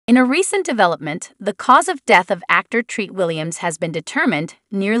In a recent development, the cause of death of actor Treat Williams has been determined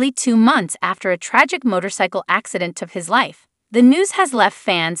nearly 2 months after a tragic motorcycle accident took his life. The news has left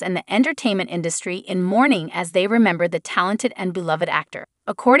fans and the entertainment industry in mourning as they remember the talented and beloved actor.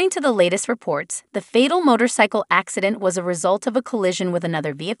 According to the latest reports, the fatal motorcycle accident was a result of a collision with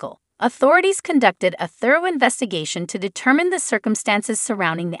another vehicle. Authorities conducted a thorough investigation to determine the circumstances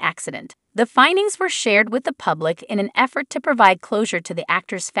surrounding the accident. The findings were shared with the public in an effort to provide closure to the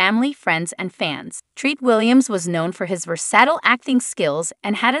actor's family, friends, and fans. Treat Williams was known for his versatile acting skills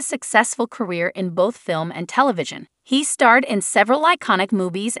and had a successful career in both film and television. He starred in several iconic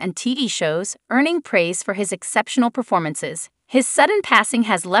movies and TV shows, earning praise for his exceptional performances. His sudden passing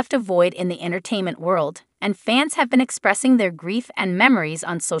has left a void in the entertainment world, and fans have been expressing their grief and memories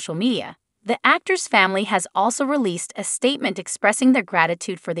on social media. The actor's family has also released a statement expressing their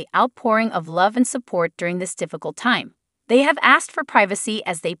gratitude for the outpouring of love and support during this difficult time. They have asked for privacy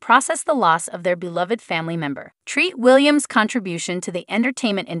as they process the loss of their beloved family member. Treat Williams' contribution to the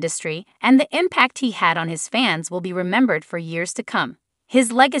entertainment industry and the impact he had on his fans will be remembered for years to come.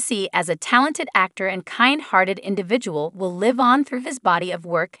 His legacy as a talented actor and kind-hearted individual will live on through his body of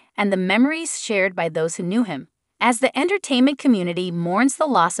work and the memories shared by those who knew him. As the entertainment community mourns the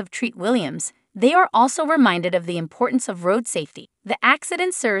loss of Treat Williams, they are also reminded of the importance of road safety. The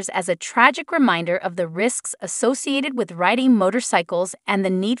accident serves as a tragic reminder of the risks associated with riding motorcycles and the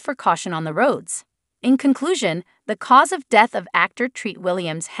need for caution on the roads. In conclusion, the cause of death of actor Treat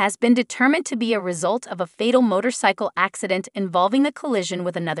Williams has been determined to be a result of a fatal motorcycle accident involving a collision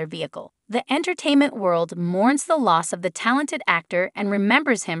with another vehicle. The entertainment world mourns the loss of the talented actor and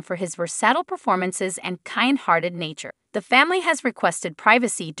remembers him for his versatile performances and kind-hearted nature. The family has requested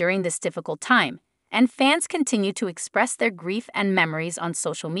privacy during this difficult time, and fans continue to express their grief and memories on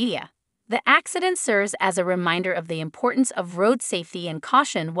social media. The accident serves as a reminder of the importance of road safety and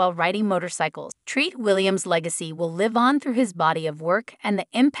caution while riding motorcycles. Treat Williams' legacy will live on through his body of work and the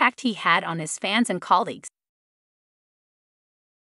impact he had on his fans and colleagues.